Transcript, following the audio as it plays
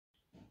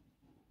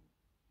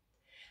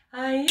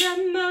I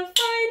am a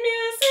fine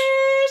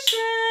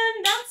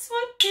musician, that's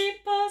what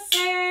people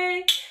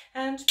say,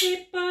 and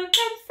people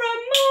come from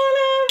all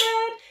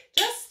around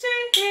just to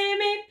hear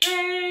me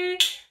play.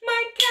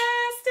 My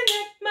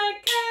castanet,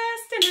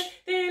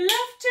 they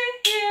love to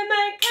hear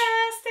my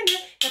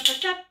castanet. Tap a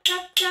tap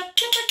tap tap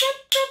tap a tap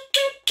tap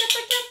tap tap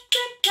a tap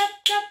tap tap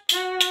tap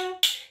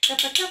tap. Tap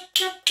a tap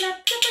tap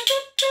tap tap a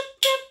tap tap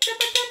tap tap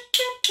a tap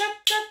tap tap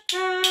tap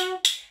tap.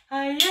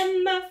 I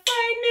am a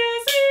fine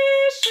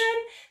musician,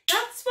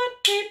 that's what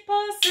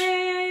people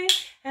say,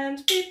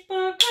 and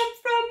people come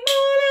from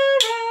all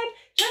around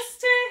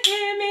just to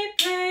hear me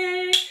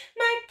play.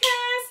 My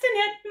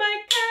castanet,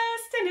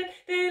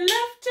 they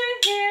love to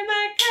hear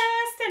my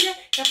castanet.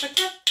 Tap a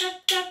tap tap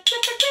tap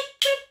tap a tap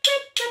tap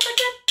tap tap a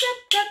tap tap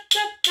tap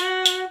tap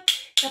tap.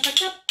 Tap a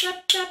tap tap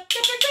tap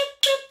tap a tap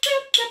tap